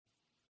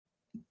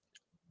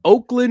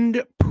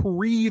Oakland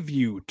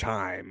preview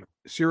time.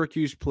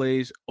 Syracuse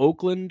plays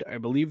Oakland. I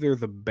believe they're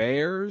the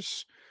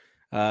Bears.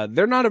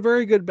 They're not a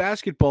very good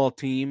basketball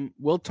team.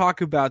 We'll talk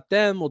about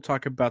them. We'll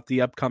talk about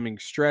the upcoming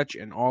stretch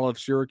and all of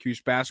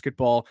Syracuse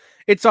basketball.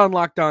 It's on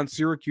Locked On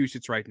Syracuse.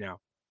 It's right now.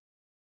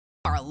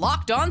 Are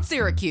Locked On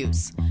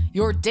Syracuse,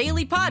 your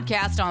daily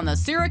podcast on the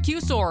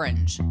Syracuse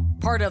Orange,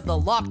 part of the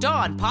Locked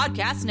On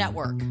Podcast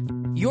Network.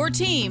 Your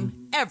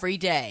team every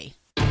day.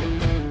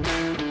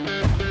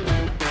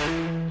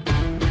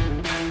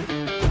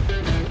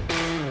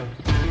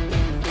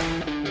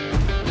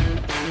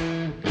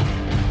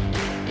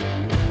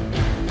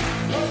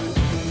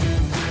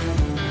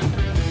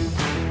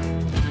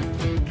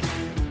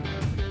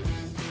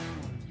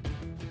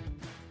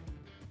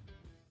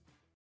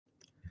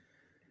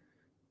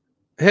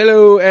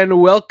 Hello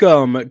and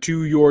welcome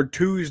to your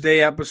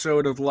Tuesday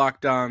episode of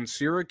Locked On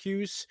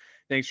Syracuse.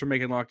 Thanks for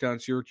making Locked On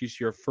Syracuse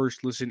your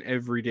first listen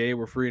every day.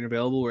 We're free and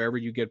available wherever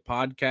you get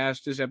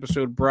podcasts. This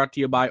episode brought to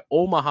you by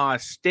Omaha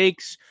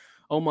Steaks.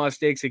 Omaha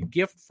Steaks, a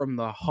gift from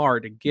the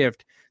heart, a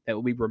gift that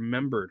will be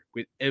remembered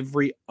with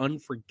every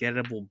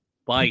unforgettable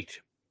bite.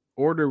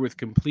 Order with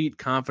complete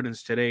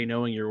confidence today,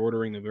 knowing you're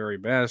ordering the very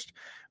best.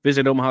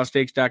 Visit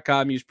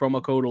omahasteaks.com. Use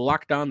promo code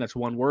LOCKEDON, that's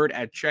one word,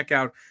 at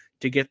checkout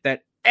to get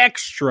that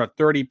extra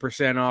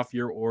 30% off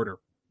your order.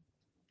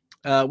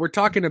 We're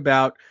talking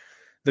about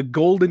the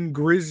Golden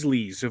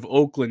Grizzlies of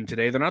Oakland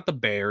today. They're not the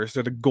Bears.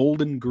 They're the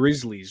Golden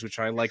Grizzlies, which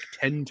I like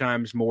 10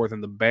 times more than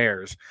the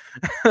Bears.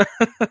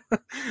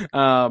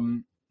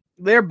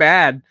 They're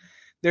bad.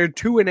 They're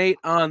 2-8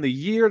 on the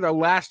year. Their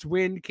last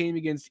win came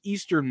against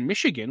Eastern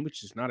Michigan,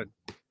 which is not a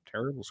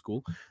terrible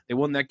school. They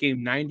won that game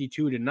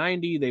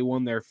 92-90. They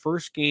won their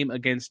first game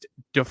against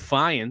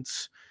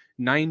Defiance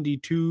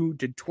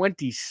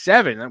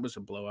 92-27. That was a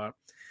blowout.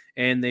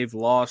 And they've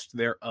lost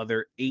their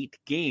other 8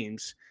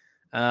 games.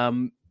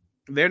 They're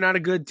not a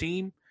good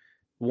team.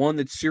 One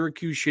that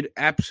Syracuse should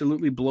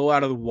absolutely blow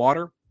out of the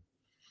water.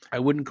 I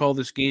wouldn't call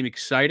this game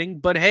exciting,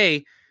 but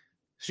hey,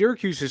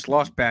 Syracuse has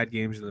lost bad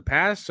games in the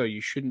past, so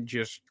you shouldn't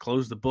just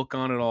close the book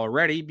on it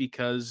already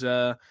because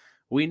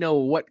we know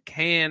what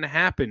can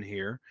happen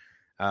here.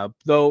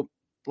 Though,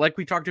 like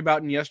we talked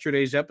about in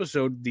yesterday's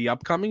episode, the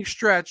upcoming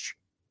stretch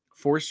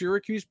for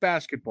Syracuse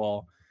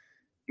basketball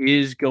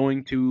is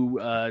going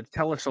to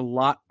tell us a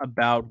lot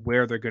about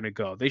where they're going to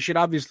go. They should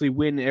obviously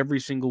win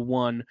every single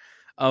one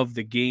of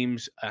the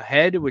games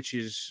ahead, which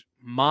is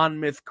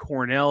Monmouth,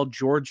 Cornell,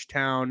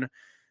 Georgetown,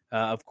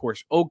 of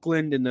course,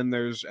 Oakland, and then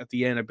there's, at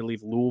the end, I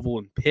believe, Louisville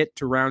and Pitt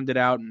to round it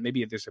out, and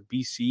maybe if there's a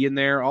BC in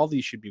there. All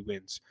these should be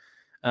wins.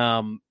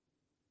 Yeah,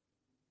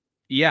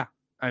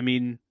 I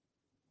mean,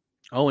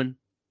 Owen,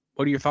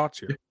 what are your thoughts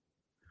here?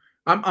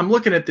 I'm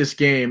looking at this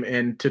game,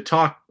 and to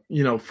talk,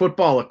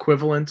 football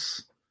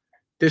equivalents,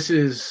 this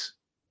is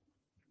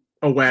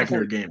a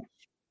Wagner game.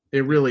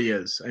 It really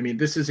is. I mean,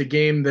 this is a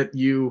game that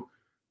you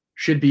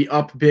should be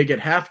up big at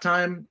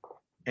halftime,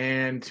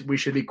 and we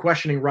should be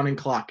questioning running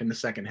clock in the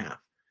second half.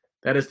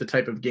 That is the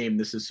type of game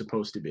this is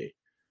supposed to be.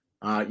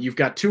 You've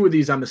got 2 of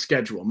these on the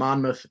schedule.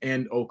 Monmouth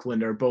and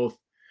Oakland are both,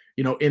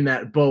 in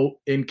that boat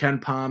in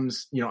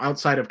KenPom's,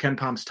 outside of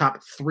KenPom's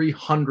top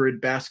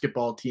 300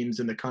 basketball teams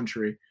in the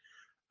country.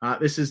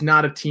 This is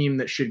not a team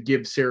that should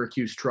give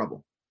Syracuse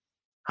trouble.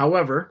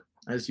 However,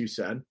 as you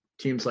said,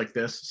 teams like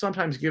this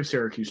sometimes give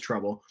Syracuse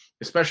trouble,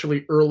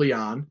 especially early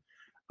on.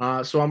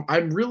 So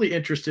I'm really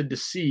interested to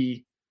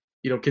see,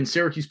 can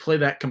Syracuse play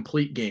that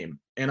complete game?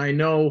 And I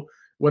know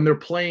when they're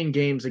playing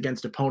games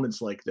against opponents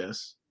like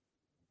this,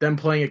 them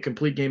playing a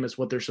complete game is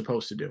what they're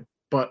supposed to do.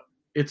 But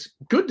it's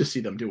good to see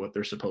them do what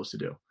they're supposed to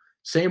do.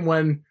 Same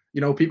when,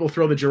 people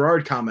throw the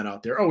Gerard comment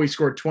out there. Oh, he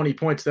scored 20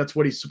 points. That's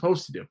what he's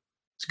supposed to do.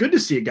 It's good to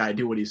see a guy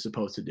do what he's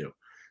supposed to do.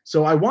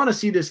 So I want to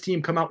see this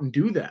team come out and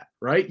do that,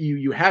 right?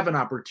 You have an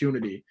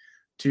opportunity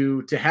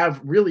to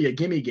have really a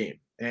gimme game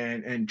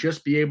and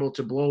just be able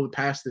to blow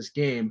past this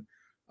game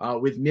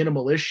with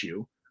minimal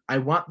issue. I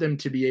want them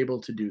to be able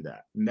to do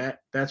that. And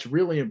that's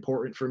really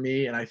important for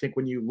me. And I think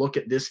when you look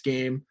at this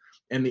game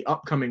and the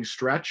upcoming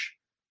stretch,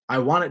 I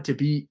want it to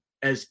be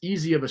as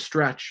easy of a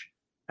stretch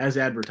as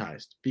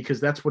advertised,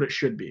 because that's what it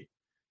should be.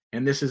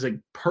 And this is a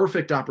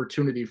perfect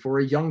opportunity for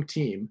a young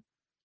team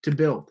to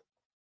build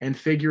and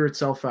figure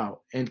itself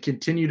out and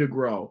continue to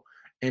grow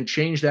and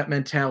change that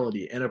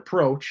mentality and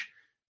approach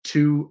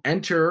to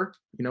enter,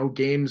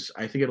 games.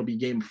 I think it'll be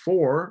game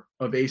 4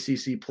 of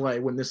ACC play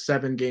when this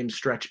 7-game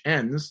stretch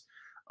ends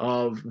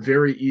of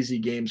very easy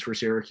games for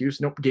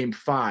Syracuse. Game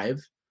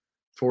 5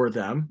 for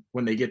them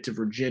when they get to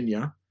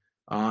Virginia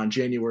on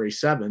January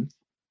 7th.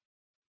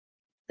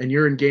 And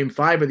you're in game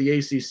 5 of the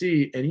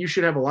ACC, and you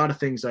should have a lot of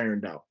things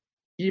ironed out,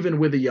 even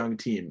with a young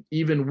team,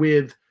 even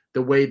with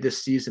the way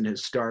this season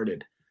has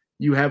started.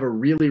 You have a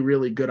really,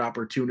 really good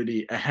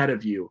opportunity ahead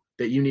of you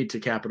that you need to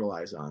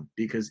capitalize on,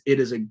 because it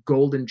is a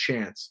golden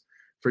chance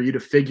for you to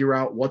figure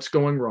out what's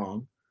going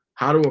wrong,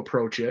 how to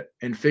approach it,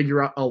 and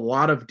figure out a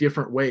lot of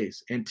different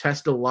ways and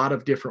test a lot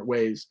of different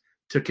ways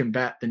to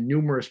combat the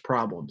numerous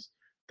problems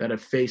that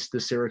have faced the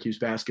Syracuse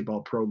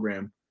basketball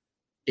program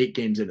 8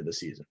 games into the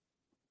season.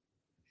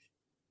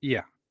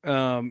 Yeah.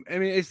 I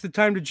mean, it's the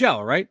time to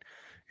gel, right?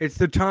 It's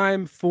the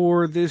time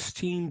for this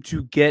team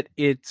to get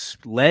its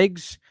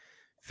legs,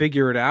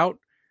 figure it out.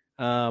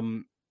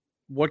 Um,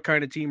 what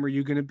kind of team are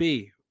you going to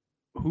be?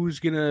 Who's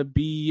going to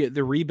be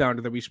the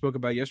rebounder that we spoke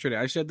about yesterday?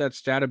 I said that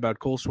stat about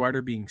Cole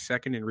Swider being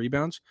second in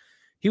rebounds.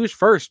 He was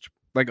first,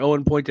 like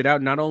Owen pointed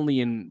out, not only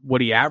in what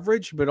he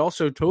averaged, but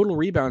also total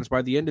rebounds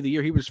by the end of the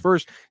year. He was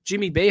first.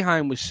 Jimmy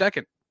Boeheim was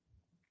second.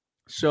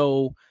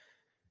 So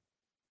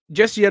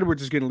Jesse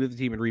Edwards is going to lead the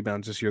team in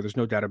rebounds this year. There's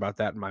no doubt about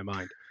that in my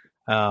mind.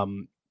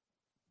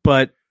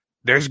 But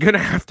there's going to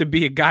have to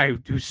be a guy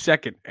who's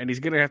second, and he's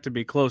going to have to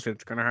be close. And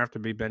it's going to have to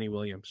be Benny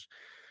Williams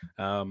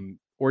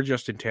or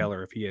Justin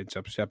Taylor if he ends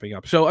up stepping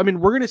up. So, I mean,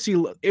 we're going to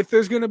see if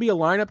there's going to be a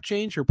lineup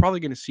change. You're probably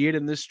going to see it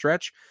in this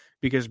stretch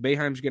because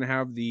Boeheim's going to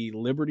have the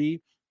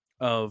liberty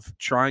of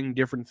trying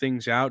different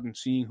things out and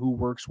seeing who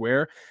works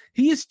where.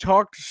 He has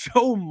talked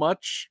so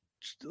much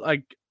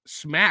like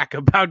smack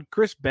about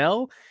Chris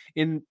Bell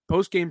in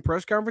post-game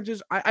press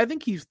conferences. I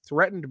think he's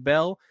threatened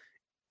Bell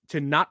to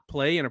not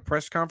play in a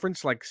press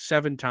conference like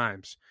 7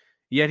 times,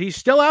 yet he's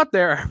still out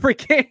there every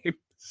game.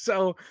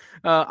 So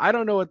I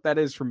don't know what that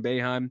is from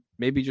Boeheim.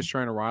 Maybe just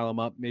trying to rile him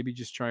up. Maybe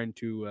just trying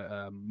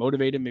to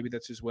motivate him. Maybe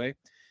that's his way.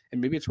 And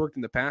maybe it's worked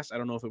in the past. I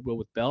don't know if it will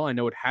with Bell. I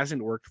know it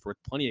hasn't worked for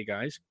plenty of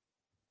guys,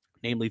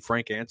 namely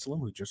Frank Anselem,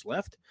 who just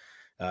left,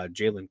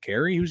 Jalen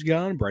Carey, who's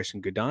gone,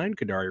 Bryson Goodine,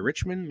 Kadari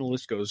Richmond, and the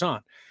list goes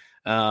on.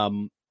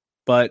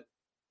 But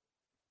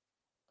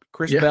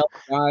Chris Bell,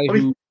 a guy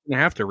who's going to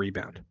have to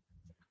rebound.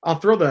 I'll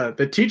throw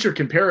the teacher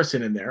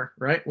comparison in there,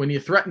 right? When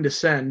you threaten to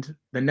send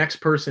the next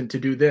person to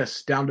do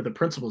this down to the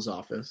principal's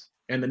office,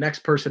 and the next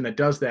person that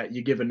does that,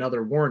 you give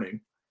another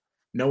warning,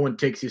 no one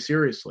takes you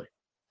seriously,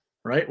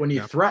 right? When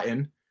you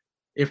threaten,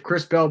 if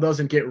Chris Bell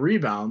doesn't get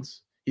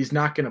rebounds, he's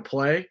not going to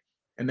play,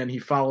 and then he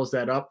follows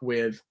that up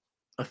with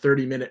a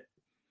 30-minute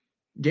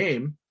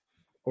game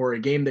or a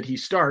game that he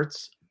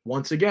starts.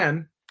 Once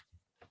again,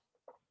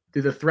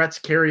 do the threats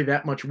carry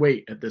that much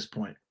weight at this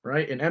point,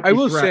 right? An empty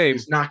threat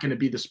is not going to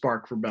be the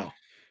spark for Bell.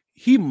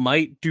 He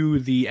might do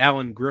the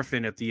Alan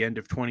Griffin at the end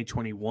of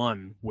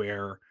 2021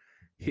 where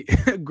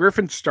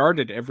Griffin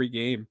started every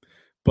game,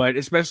 but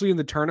especially in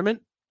the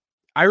tournament.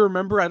 I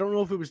remember, I don't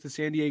know if it was the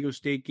San Diego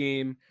State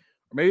game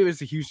or maybe it was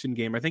the Houston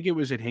game. I think it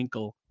was at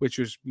Hinkle, which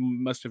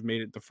must have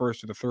made it the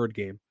first or the third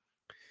game.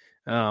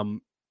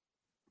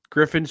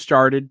 Griffin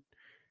started.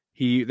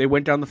 They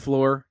went down the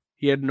floor.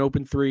 He had an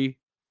open three.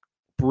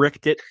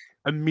 Bricked it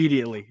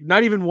immediately.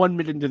 Not even 1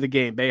 minute into the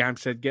game, Boeheim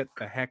said, "Get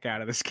the heck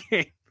out of this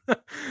game."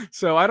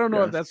 So I don't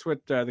know if that's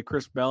what the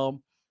Chris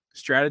Bell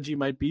strategy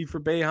might be for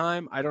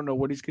Boeheim. I don't know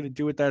what he's going to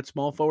do with that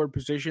small forward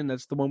position.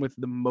 That's the one with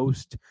the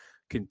most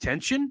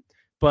contention.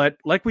 But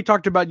like we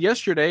talked about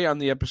yesterday on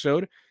the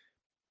episode,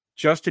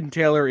 Justin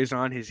Taylor is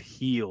on his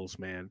heels,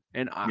 man.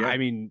 And I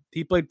mean,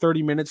 he played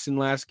 30 minutes in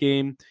last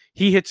game.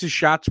 He hits his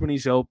shots when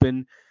he's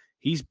open.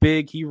 He's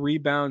big. He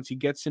rebounds. He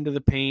gets into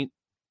the paint.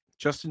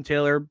 Justin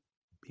Taylor,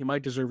 he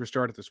might deserve a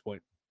start at this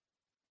point.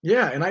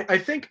 Yeah, and I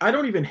think I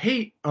don't even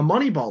hate a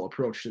Moneyball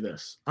approach to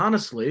this,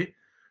 honestly,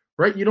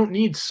 right? You don't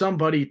need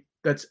somebody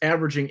that's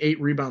averaging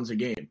 8 rebounds a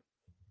game.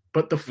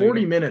 But the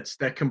 40 minutes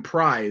that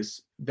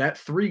comprise that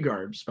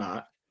 3-guard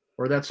spot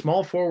or that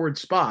small forward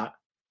spot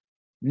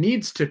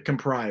needs to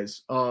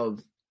comprise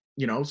of,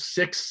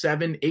 6,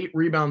 7, 8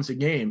 rebounds a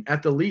game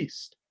at the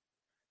least.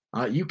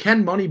 You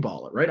can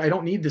Moneyball it, right? I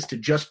don't need this to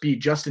just be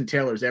Justin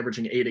Taylor's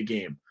averaging 8 a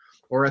game.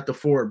 Or at the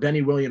 4,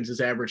 Benny Williams is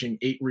averaging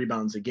 8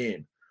 rebounds a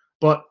game.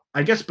 But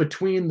I guess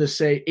between the,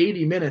 say,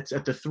 80 minutes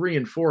at the 3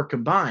 and 4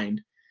 combined,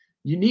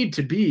 you need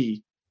to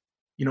be,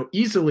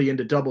 easily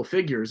into double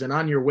figures and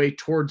on your way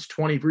towards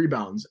 20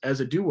 rebounds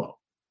as a duo.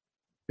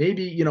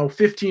 Maybe,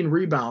 15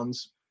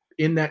 rebounds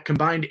in that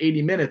combined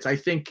 80 minutes, I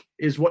think,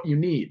 is what you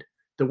need,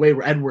 the way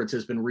Edwards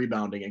has been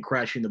rebounding and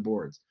crashing the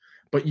boards.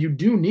 But you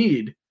do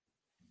need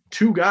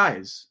 2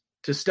 guys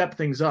to step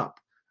things up.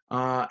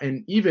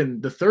 And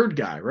even the third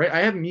guy,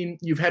 right?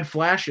 You've had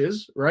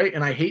flashes, right?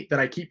 And I hate that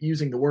I keep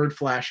using the word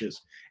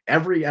flashes.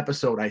 Every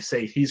episode I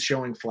say he's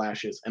showing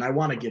flashes, and I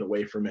want to get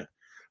away from it.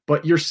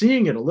 But you're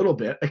seeing it a little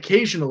bit.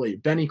 Occasionally,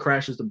 Benny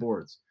crashes the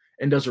boards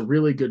and does a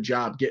really good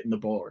job getting the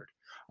board.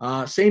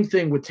 Same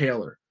thing with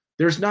Taylor.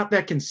 There's not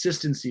that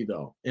consistency,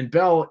 though, and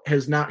Bell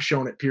has not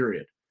shown it,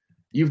 period.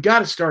 You've got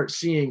to start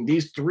seeing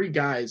these 3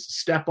 guys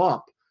step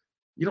up,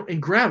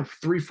 and grab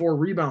 3-4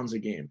 rebounds a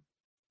game.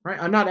 Right?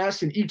 I'm not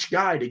asking each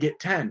guy to get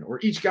 10 or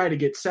each guy to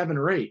get 7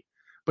 or 8,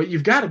 but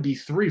you've got to be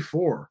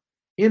 3-4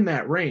 in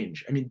that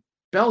range. I mean,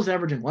 Bell's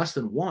averaging less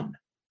than 1,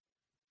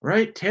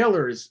 right?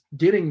 Taylor is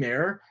getting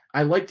there.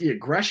 I like the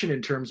aggression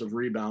in terms of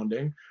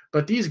rebounding,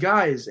 but these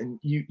guys, and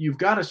you've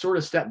got to sort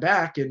of step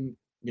back and,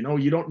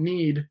 you don't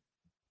need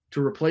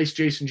to replace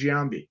Jason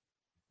Giambi,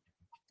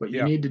 but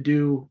you need to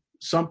do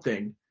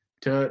something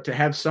to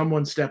have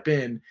someone step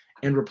in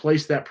and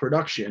replace that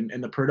production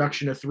and the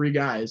production of 3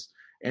 guys.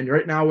 And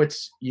right now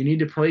you need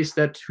to place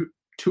that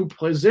two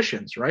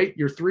positions, right?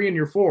 Your 3 and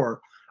your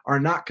 4 are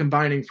not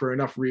combining for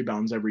enough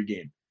rebounds every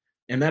game.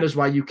 And that is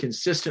why you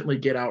consistently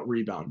get out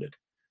rebounded.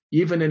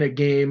 even in a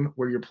game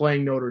where you're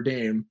playing Notre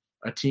Dame,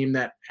 a team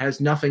that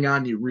has nothing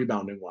on you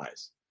rebounding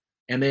wise,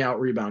 and they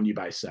out-rebound you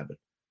by 7.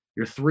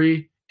 Your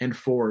 3 and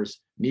 4s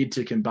need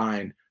to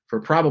combine for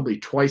probably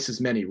twice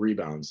as many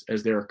rebounds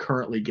as they're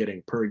currently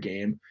getting per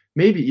game,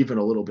 maybe even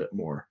a little bit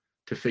more,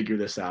 to figure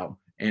this out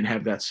and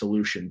have that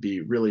solution be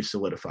really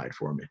solidified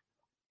for me.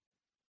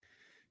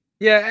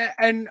 Yeah,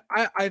 and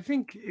I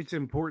think it's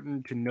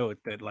important to note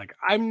that, like,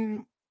 I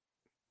was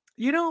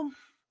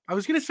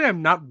going to say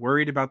I'm not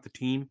worried about the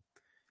team,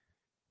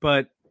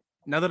 but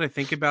now that I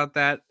think about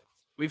that,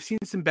 we've seen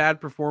some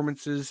bad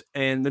performances,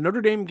 and the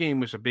Notre Dame game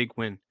was a big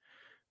win.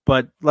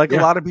 But like a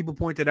lot of people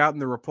pointed out in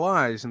the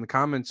replies and the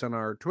comments on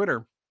our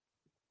Twitter,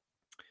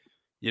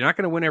 you're not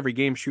going to win every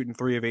game shooting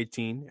 3 of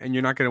 18, and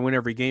you're not going to win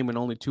every game when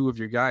only 2 of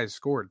your guys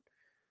scored.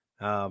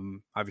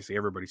 Obviously,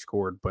 everybody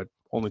scored, but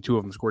only 2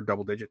 of them scored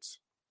double digits.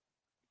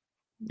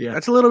 Yeah,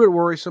 that's a little bit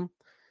worrisome.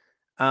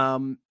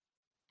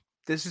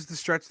 This is the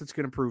stretch that's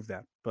going to prove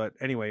that. But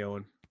anyway,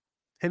 Owen,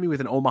 hit me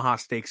with an Omaha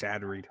Steaks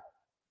ad read.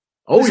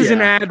 This is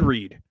an ad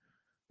read.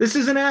 This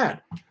is an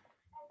ad.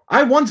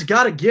 I once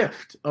got a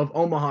gift of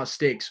Omaha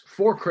Steaks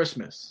for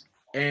Christmas,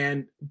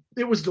 and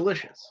it was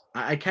delicious.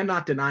 I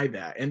cannot deny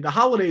that. And the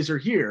holidays are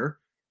here,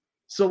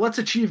 so let's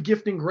achieve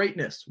gifting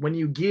greatness when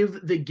you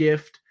give the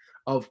gift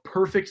of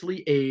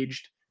perfectly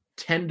aged,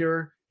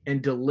 tender,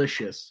 and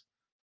delicious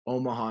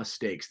Omaha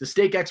Steaks. The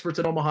steak experts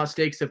at Omaha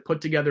Steaks have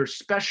put together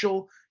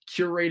special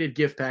curated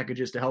gift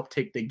packages to help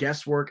take the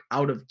guesswork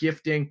out of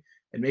gifting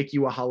and make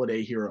you a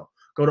holiday hero.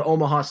 Go to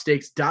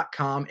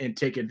omahasteaks.com and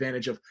take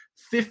advantage of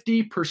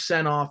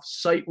 50% off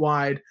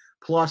site-wide,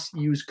 plus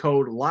use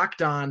code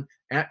LOCKEDON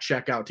at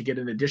checkout to get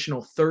an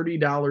additional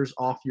 $30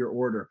 off your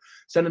order.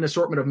 Send an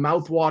assortment of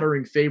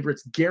mouth-watering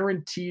favorites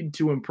guaranteed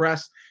to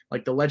impress,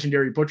 like the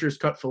legendary Butcher's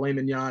Cut Filet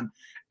Mignon,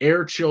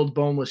 air-chilled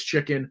boneless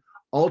chicken,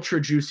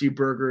 ultra-juicy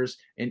burgers,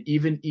 and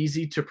even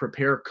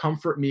easy-to-prepare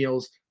comfort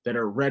meals that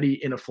are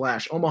ready in a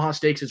flash. Omaha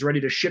Steaks is ready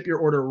to ship your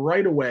order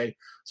right away,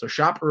 so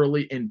shop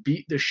early and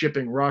beat the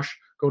shipping rush.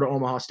 Go to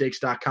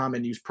omahasteaks.com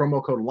and use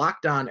promo code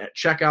LOCKEDON at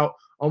checkout.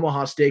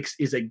 Omaha Steaks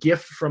is a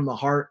gift from the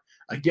heart,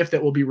 a gift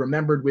that will be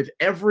remembered with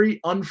every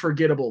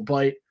unforgettable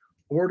bite.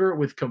 Order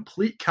with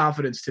complete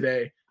confidence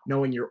today,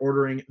 knowing you're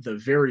ordering the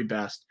very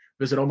best.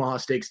 Visit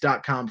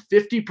omahasteaks.com,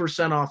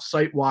 50% off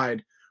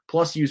site-wide,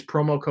 plus use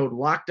promo code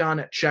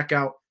LOCKEDON at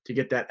checkout to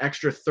get that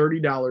extra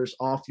 $30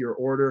 off your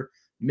order.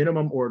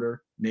 Minimum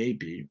order may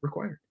be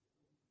required.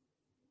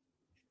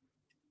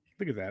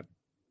 Look at that.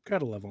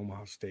 Gotta love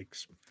Omaha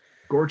Steaks.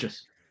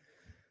 Gorgeous.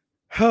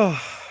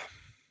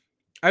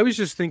 I was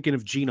just thinking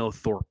of Geno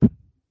Thorpe.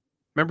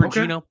 Remember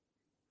Geno?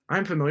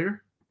 I'm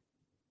familiar.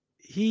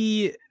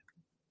 I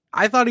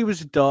thought he was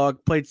a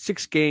dog, played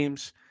 6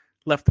 games,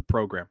 left the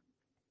program.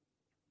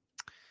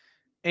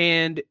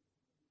 And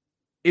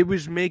it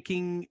was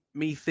making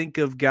me think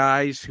of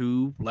guys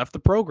who left the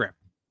program,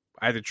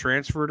 either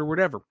transferred or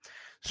whatever.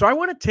 So I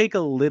want to take a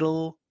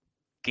little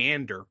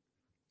gander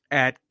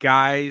at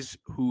guys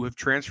who have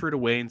transferred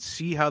away and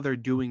see how they're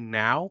doing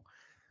now.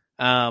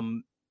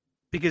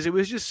 Because it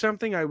was just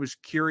something I was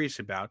curious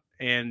about.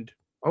 And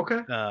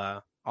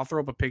I'll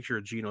throw up a picture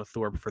of Geno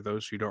Thorpe for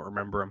those who don't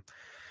remember him.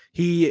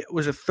 He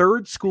was a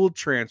third school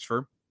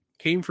transfer,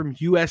 came from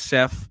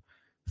USF,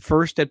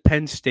 first at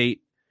Penn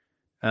State.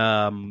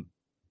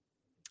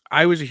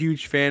 I was a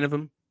huge fan of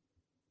him.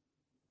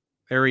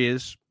 There he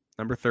is,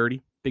 number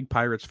 30. Big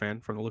Pirates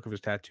fan from the look of his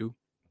tattoo.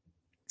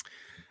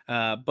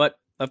 But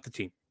left the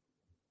team.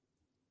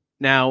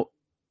 Now,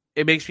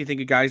 it makes me think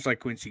of guys like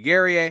Quincy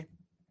Guerrier,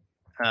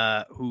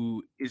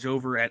 who is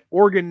over at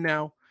Oregon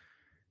now.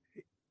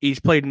 He's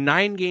played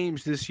 9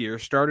 games this year,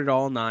 started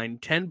all 9,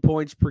 10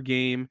 points per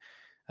game,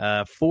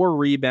 4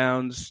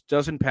 rebounds,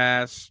 doesn't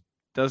pass,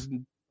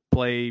 doesn't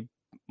play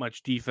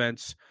much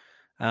defense.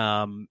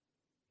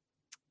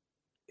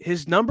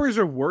 His numbers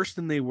are worse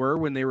than they were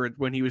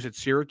when he was at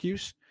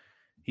Syracuse.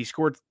 He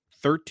scored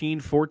 13,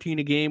 14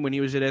 a game when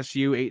he was at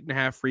SU,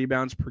 8.5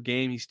 rebounds per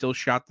game. He still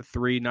shot the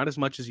 3, not as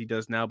much as he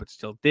does now, but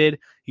still did.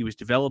 He was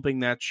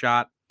developing that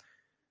shot.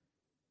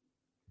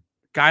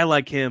 Guy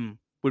like him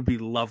would be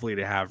lovely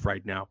to have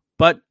right now.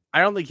 But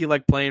I don't think he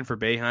liked playing for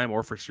Boeheim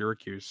or for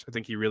Syracuse. I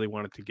think he really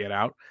wanted to get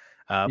out.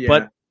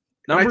 But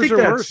numbers are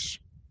worse.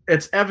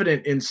 It's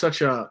evident in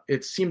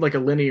it seemed like a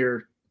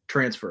linear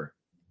transfer.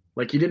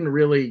 Like he didn't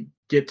really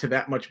get to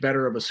that much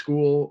better of a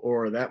school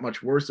or that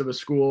much worse of a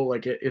school.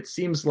 Like it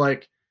seems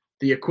like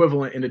the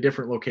equivalent in a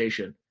different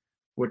location,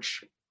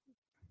 which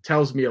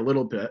tells me a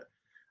little bit.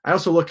 I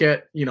also look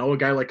at, a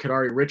guy like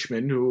Kadari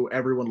Richmond, who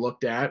everyone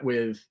looked at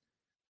with,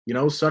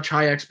 such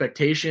high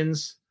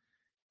expectations.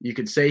 You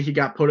could say he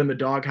got put in the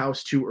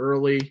doghouse too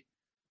early.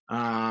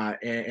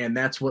 And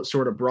that's what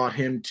sort of brought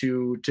him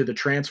to the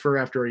transfer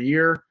after a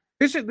year.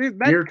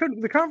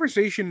 The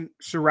conversation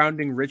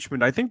surrounding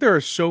Richmond, I think there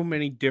are so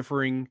many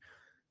differing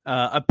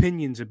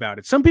opinions about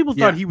it. Some people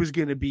thought he was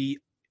going to be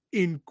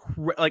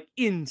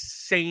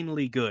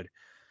insanely good.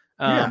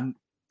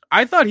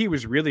 I thought he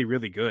was really,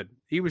 really good.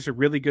 He was a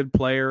really good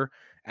player,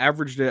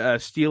 averaged a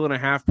steal and a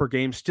half per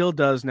game, still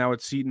does now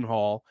at Seton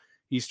Hall.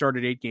 He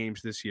started 8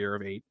 games this year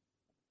of 8.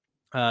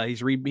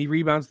 He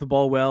rebounds the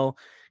ball well.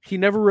 He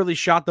never really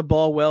shot the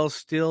ball well.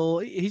 Still,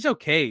 he's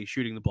okay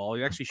shooting the ball.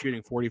 He's actually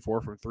shooting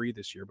 44 from 3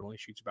 this year, but only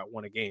shoots about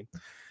 1 a game.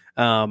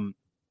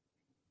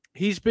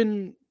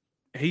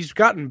 He's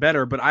gotten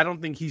better, but I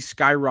don't think he's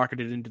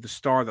skyrocketed into the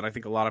star that I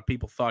think a lot of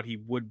people thought he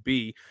would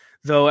be.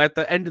 Though at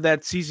the end of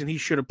that season, he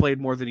should have played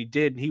more than he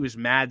did, and he was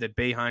mad that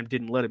Boeheim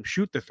didn't let him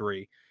shoot the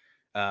 3.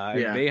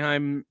 And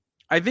Boeheim,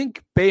 I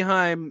think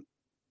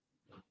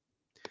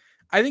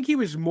he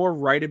was more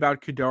right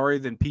about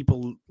Kadary than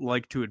people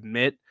like to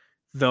admit,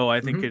 though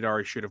I think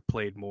Kadary should have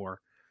played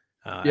more.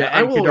 And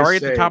Kadary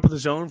at the top of the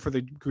zone for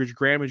the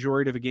grand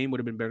majority of the game would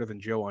have been better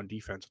than Joe on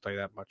defense, I'll tell you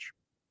that much.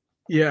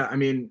 Yeah, I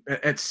mean,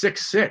 at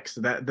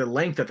 6'6", that the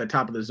length at the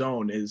top of the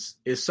zone is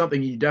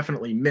something you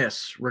definitely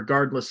miss,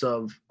 regardless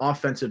of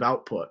offensive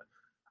output.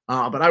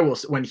 But I will,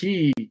 when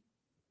he,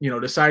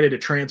 decided to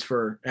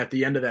transfer at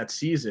the end of that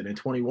season in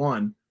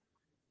 21,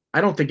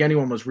 I don't think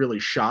anyone was really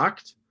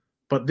shocked.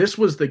 But this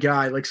was the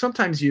guy. Like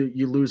sometimes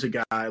you lose a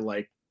guy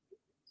like,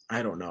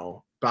 I don't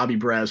know, Bobby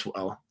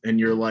Braswell, and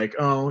you're like,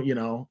 oh,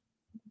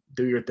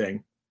 do your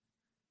thing.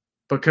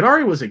 But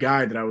Kadary was a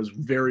guy that I was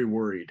very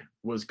worried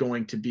was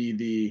going to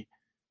be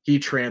he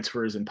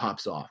transfers and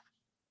pops off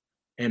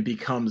and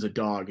becomes a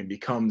dog and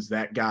becomes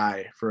that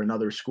guy for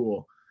another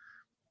school.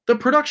 The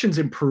production's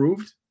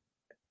improved,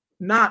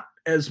 not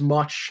as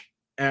much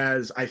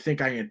as I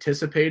think I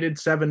anticipated,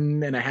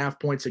 7.5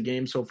 points a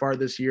game so far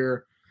this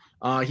year.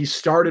 He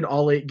started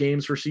all 8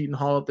 games for Seton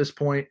Hall at this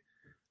point.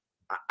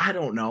 I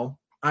don't know.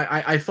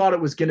 I thought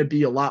it was going to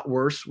be a lot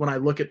worse when I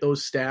look at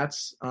those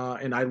stats,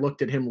 and I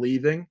looked at him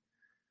leaving.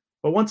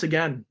 But once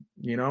again,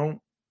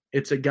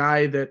 it's a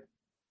guy that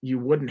you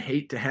wouldn't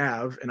hate to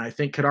have, and I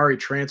think Kadary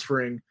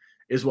transferring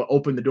is what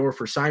opened the door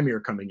for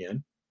Symir coming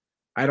in.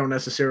 I don't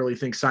necessarily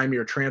think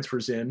Symir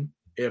transfers in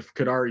if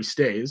Kadary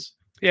stays.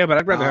 Yeah, but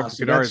I'd rather have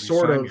Kadary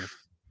than Symir.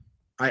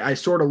 I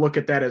sort of look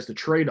at that as the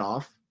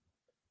trade-off.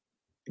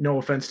 No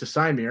offense to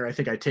Symir, I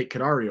think I take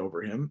Kadary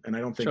over him, and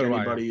I don't think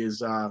anybody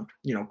is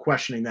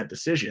questioning that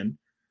decision.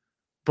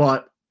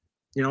 But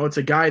it's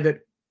a guy that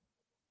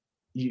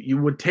you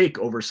would take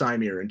over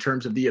Symir in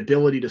terms of the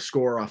ability to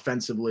score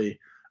offensively,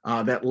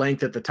 that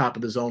length at the top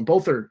of the zone.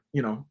 Both are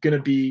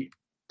going to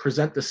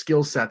present the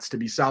skill sets to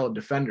be solid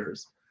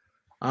defenders.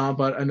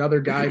 But another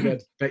guy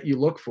that you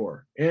look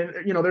for, and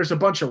there's a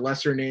bunch of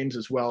lesser names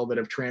as well that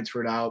have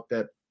transferred out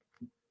that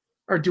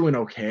are doing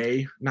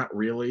okay. Not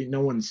really.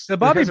 No one's. The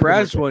Bobby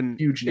Braz one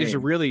is a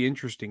really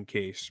interesting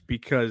case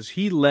because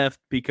he left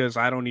because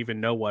I don't even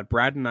know what.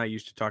 Brad and I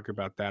used to talk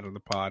about that on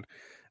the pod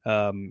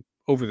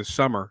over the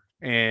summer,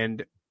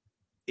 and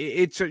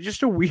it's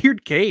just a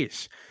weird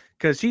case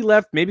because he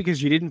left maybe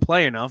because you didn't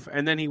play enough,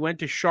 and then he went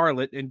to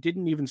Charlotte and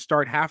didn't even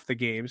start half the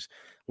games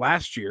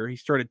last year. He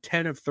started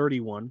 10 of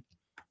 31.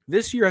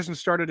 This year hasn't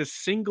started a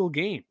single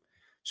game,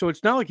 so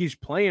it's not like he's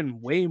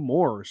playing way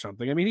more or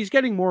something. I mean, he's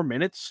getting more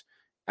minutes.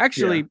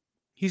 Actually,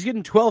 he's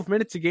getting 12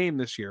 minutes a game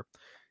this year.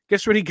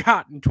 Guess what he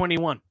got in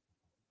 21?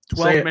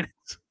 12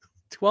 minutes.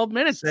 12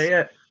 minutes. Say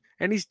it.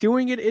 And he's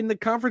doing it in the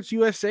Conference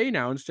USA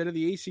now instead of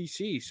the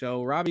ACC.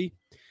 So,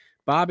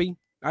 Bobby,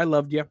 I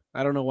loved you.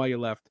 I don't know why you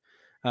left.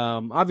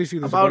 Obviously,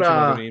 there's a bunch of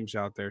other names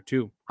out there,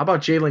 too. How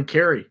about Jalen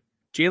Carey?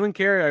 Jalen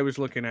Carey, I was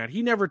looking at.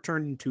 He never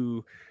turned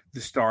into the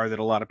star that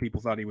a lot of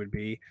people thought he would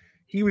be.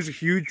 He was a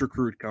huge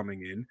recruit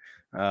coming in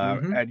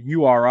at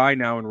URI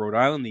now in Rhode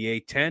Island, the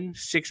A-10,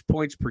 6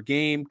 points per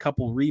game,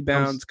 couple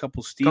rebounds,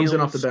 couple steals. Comes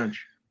in off the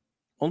bench.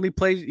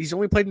 He's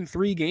only played in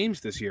 3 games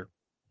this year.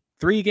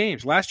 3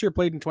 games. Last year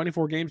played in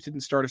 24 games,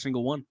 didn't start a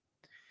single one.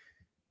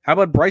 How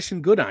about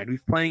Bryson Goodine,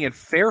 who's playing at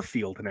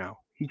Fairfield now?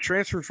 He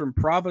transferred from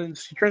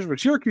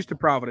Syracuse to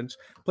Providence,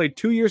 played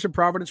 2 years at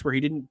Providence where he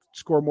didn't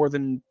score more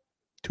than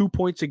 2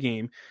 points a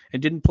game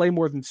and didn't play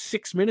more than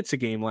 6 minutes a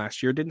game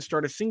last year, didn't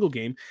start a single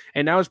game,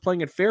 and now is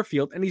playing at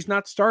Fairfield, and he's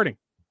not starting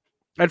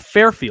at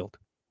Fairfield.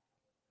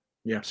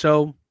 Yeah.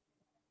 So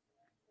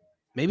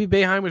maybe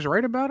Boeheim was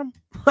right about him,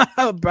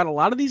 about a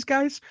lot of these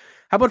guys.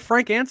 How about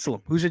Frank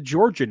Anselm, who's at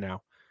Georgia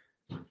now?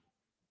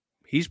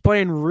 He's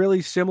playing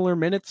really similar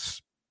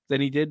minutes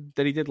than he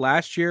did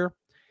last year.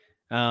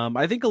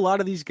 I think a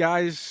lot of these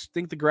guys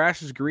think the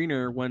grass is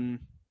greener when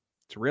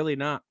it's really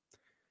not.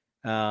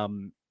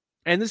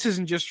 And this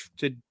isn't just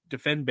to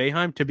defend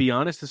Boeheim, to be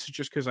honest. This is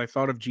just because I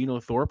thought of Geno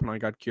Thorpe and I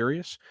got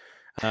curious.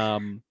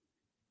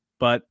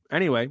 But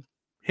anyway,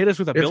 hit us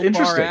with a Built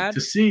Bar ad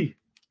to see.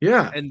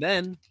 Yeah. And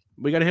then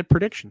we got to hit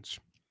predictions.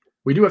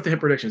 We do have to hit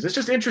predictions. It's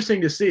just interesting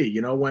to see,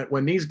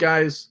 when these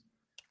guys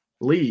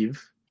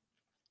leave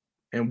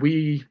and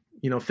we,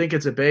 think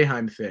it's a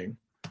Boeheim thing.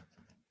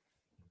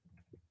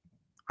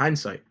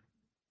 Hindsight,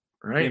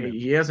 right? Yeah.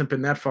 He hasn't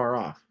been that far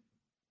off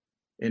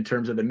in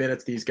terms of the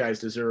minutes these guys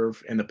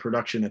deserve and the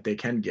production that they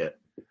can get,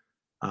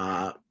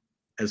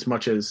 as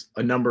much as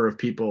a number of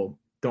people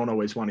don't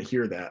always want to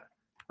hear that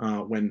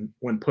when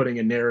putting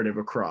a narrative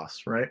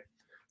across, right?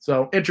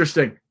 So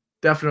interesting,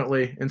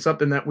 definitely, and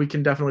something that we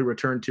can definitely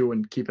return to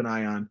and keep an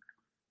eye on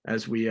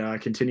as we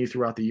continue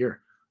throughout the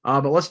year.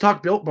 But let's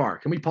talk Built Bar.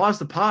 Can we pause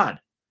the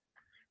pod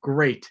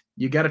great.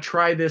 You got to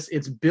try this.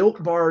 It's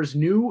Built Bar's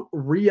new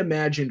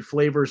reimagined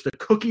flavors, the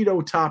cookie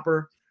dough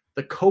topper,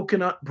 the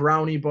coconut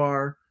brownie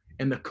bar,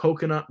 and the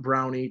coconut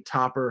brownie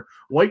topper.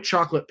 White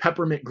chocolate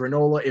peppermint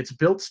granola. It's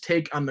Built's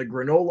take on the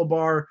granola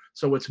bar,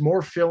 so it's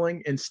more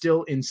filling and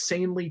still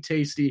insanely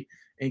tasty.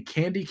 And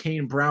candy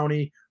cane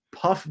brownie,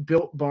 puff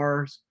Built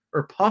bars,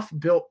 or puff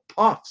Built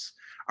puffs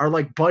are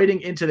like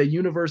biting into the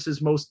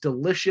universe's most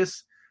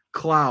delicious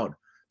cloud.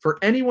 For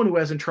anyone who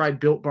hasn't tried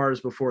Built bars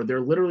before, they're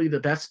literally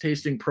the best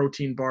tasting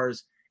protein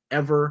bars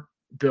ever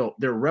built.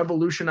 They're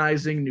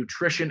revolutionizing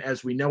nutrition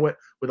as we know it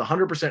with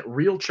 100%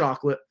 real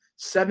chocolate,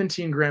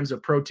 17 grams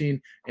of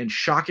protein, and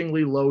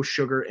shockingly low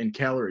sugar and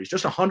calories.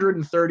 Just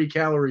 130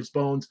 calories,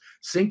 Bones.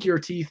 Sink your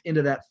teeth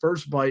into that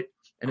first bite,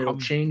 and it'll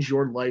change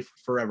your life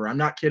forever. I'm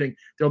not kidding.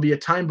 There'll be a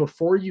time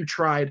before you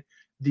tried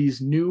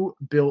these new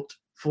Built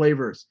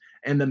flavors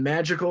and the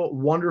magical,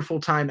 wonderful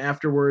time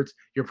afterwards.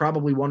 You're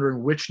probably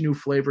wondering which new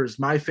flavor is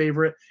my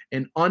favorite.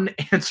 An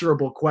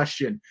unanswerable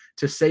question,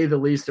 to say the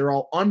least. They're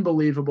all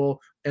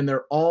unbelievable, and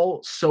they're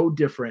all so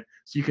different.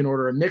 So you can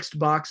order a mixed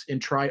box and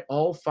try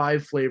all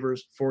 5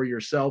 flavors for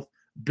yourself.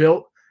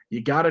 Built,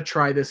 you got to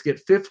try this.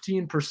 Get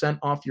 15%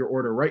 off your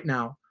order right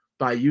now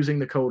by using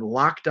the code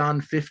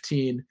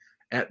LOCKEDON15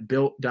 at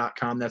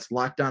Built.com. That's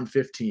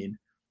LOCKEDON15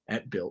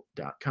 at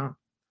Built.com.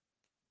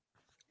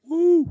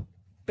 Woo!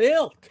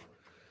 Built.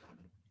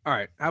 All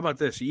right, how about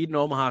this? You eat an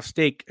Omaha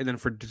steak, and then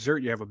for dessert,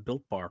 you have a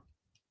Built bar.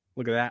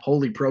 Look at that.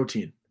 Holy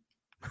protein.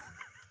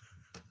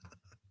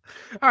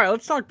 All right,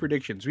 let's talk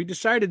predictions. We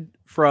decided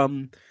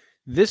from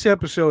this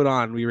episode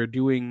on, we were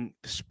doing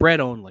spread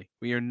only.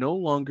 We are no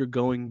longer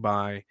going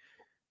by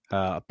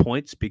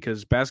points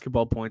because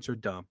basketball points are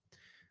dumb.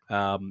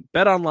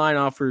 BetOnline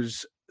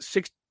offers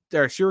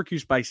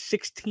Syracuse by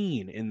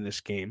 16 in this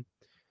game,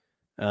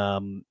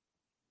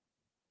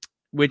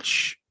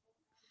 which...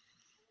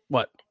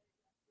 What?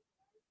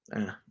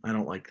 I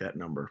don't like that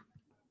number.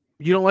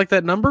 You don't like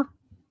that number?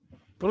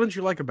 What don't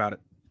you like about it?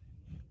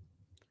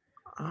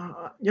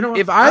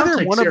 If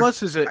either one of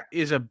us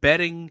is a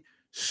betting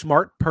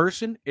smart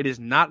person, it is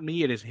not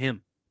me, it is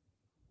him.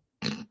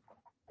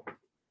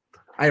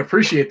 I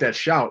appreciate that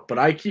shout, but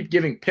I keep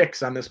giving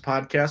picks on this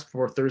podcast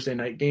for Thursday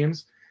night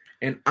games,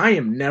 and I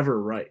am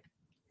never right.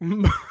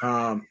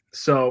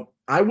 So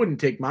I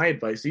wouldn't take my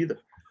advice either.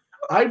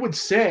 I would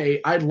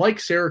say I'd like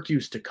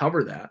Syracuse to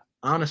cover that.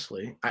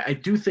 Honestly, I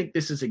do think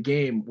this is a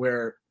game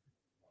where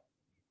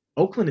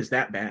Oakland is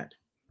that bad.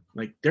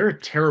 Like, they're a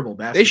terrible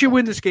basketball. They should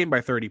win this game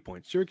by 30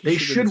 points. They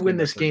should win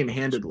this game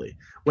handedly.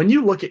 When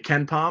you look at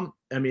KenPom,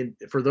 I mean,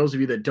 for those of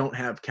you that don't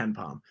have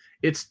KenPom,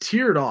 it's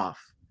tiered off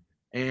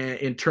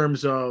in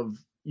terms of,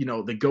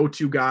 the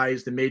go-to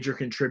guys, the major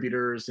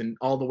contributors, and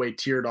all the way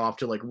tiered off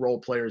to like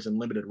role players and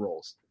limited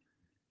roles.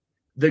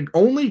 The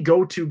only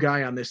go-to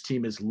guy on this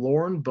team is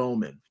Lorne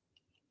Bowman,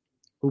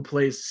 who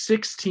plays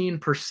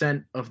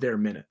 16% of their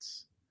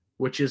minutes,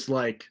 which is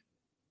like,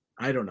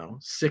 I don't know,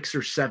 6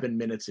 or 7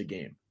 minutes a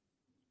game.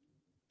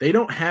 They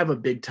don't have a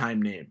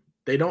big-time name.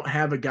 They don't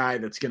have a guy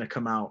that's going to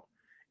come out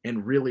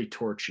and really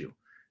torch you.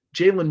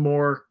 Jalen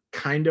Moore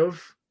kind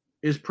of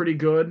is pretty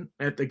good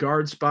at the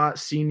guard spot.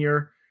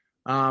 Senior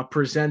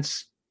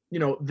presents,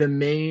 the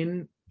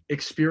main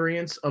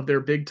experience of their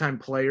big-time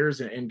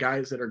players and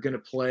guys that are going to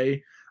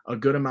play a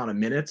good amount of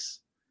minutes.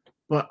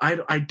 But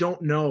I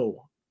don't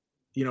know,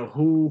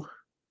 who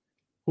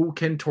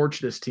can torch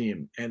this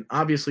team. And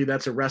obviously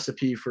that's a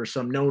recipe for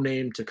some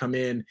no-name to come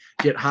in,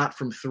 get hot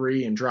from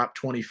 3 and drop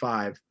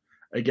 25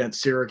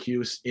 against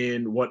Syracuse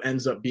in what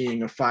ends up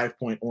being a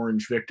 5-point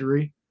Orange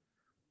victory.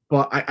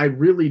 But I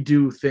really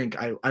do think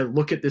I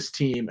look at this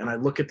team and I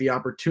look at the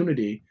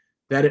opportunity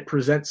that it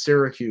presents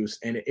Syracuse,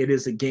 and it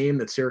is a game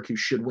that Syracuse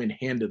should win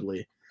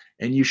handedly.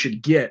 And you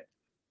should get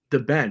the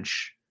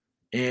bench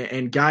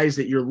and guys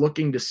that you're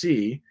looking to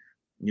see,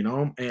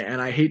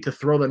 and I hate to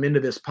throw them into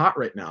this pot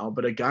right now,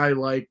 but a guy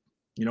like,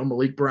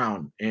 Malik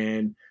Brown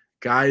and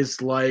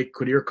guys like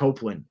Quadir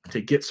Copeland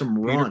to get some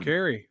run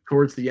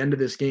towards the end of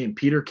this game.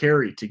 Peter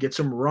Carey to get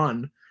some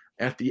run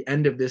at the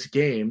end of this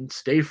game,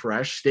 stay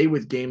fresh, stay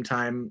with game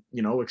time,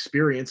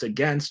 experience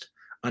against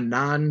a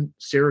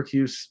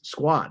non-Syracuse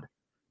squad,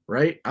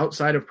 right?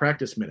 Outside of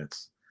practice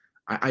minutes.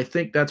 I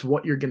think that's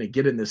what you're going to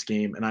get in this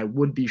game, and I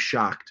would be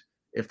shocked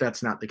if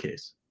that's not the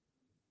case.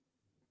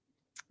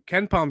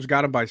 KenPom's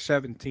got him by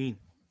 17.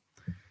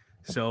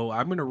 So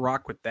I'm going to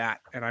rock with that,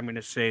 and I'm going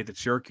to say that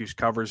Syracuse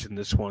covers in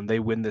this one. They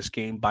win this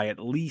game by at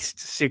least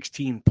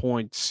 16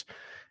 points,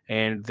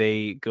 and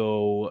they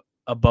go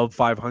above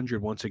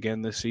 500 once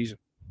again this season.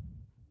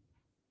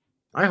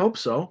 I hope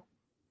so.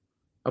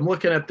 I'm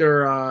looking at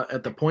their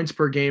at the points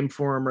per game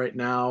for them right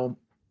now.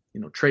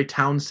 Trey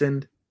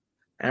Townsend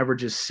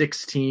averages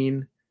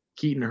 16.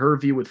 Keaton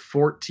Hervey with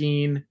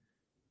 14.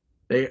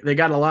 They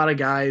got a lot of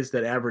guys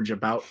that average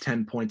about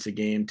 10 points a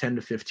game, 10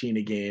 to 15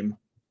 a game.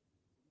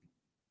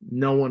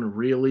 No one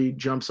really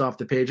jumps off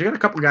the page. I got a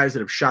couple guys that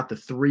have shot the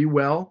 3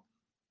 well.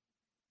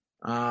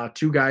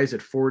 2 guys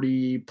at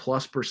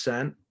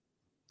 40+%.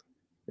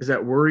 Is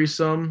that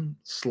worrisome?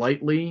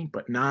 Slightly,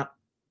 but not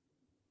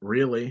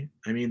really.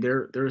 I mean,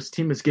 this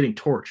team is getting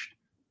torched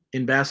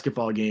in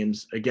basketball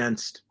games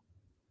against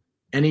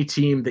any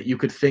team that you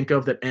could think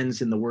of that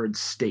ends in the word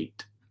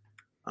state.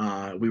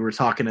 We were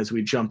talking as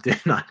we jumped in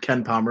on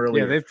Ken Palm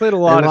earlier. Yeah, they've played a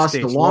lot of lost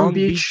states. to Long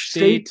Beach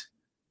State,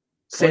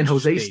 San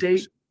Jose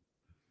State,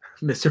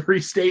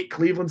 Missouri State,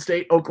 Cleveland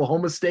State,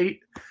 Oklahoma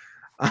State.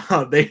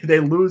 They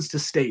lose to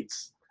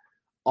states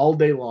all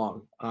day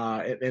long.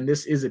 And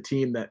this is a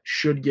team that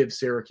should give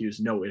Syracuse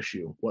no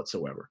issue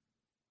whatsoever.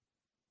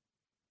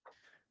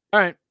 All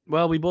right.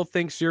 Well, we both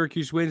think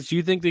Syracuse wins. Do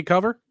you think they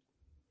cover?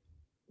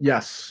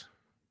 Yes.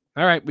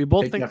 All right. We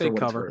both think they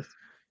cover. Worth.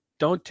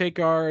 Don't take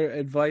our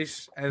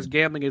advice as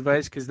gambling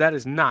advice because that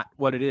is not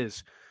what it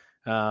is.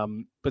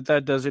 But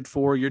that does it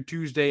for your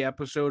Tuesday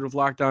episode of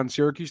Locked On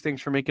Syracuse.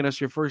 Thanks for making us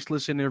your first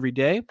listen every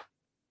day.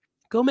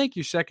 Go make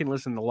your second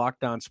listen to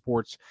Locked On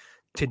Sports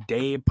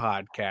Today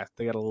podcast.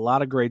 They got a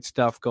lot of great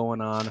stuff going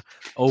on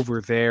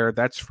over there.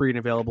 That's free and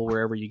available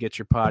wherever you get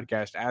your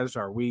podcast, as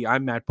are we.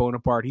 I'm Matt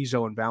Bonaparte. He's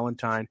Owen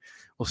Valentine.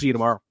 We'll see you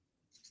tomorrow.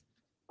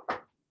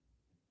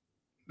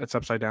 That's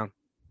upside down.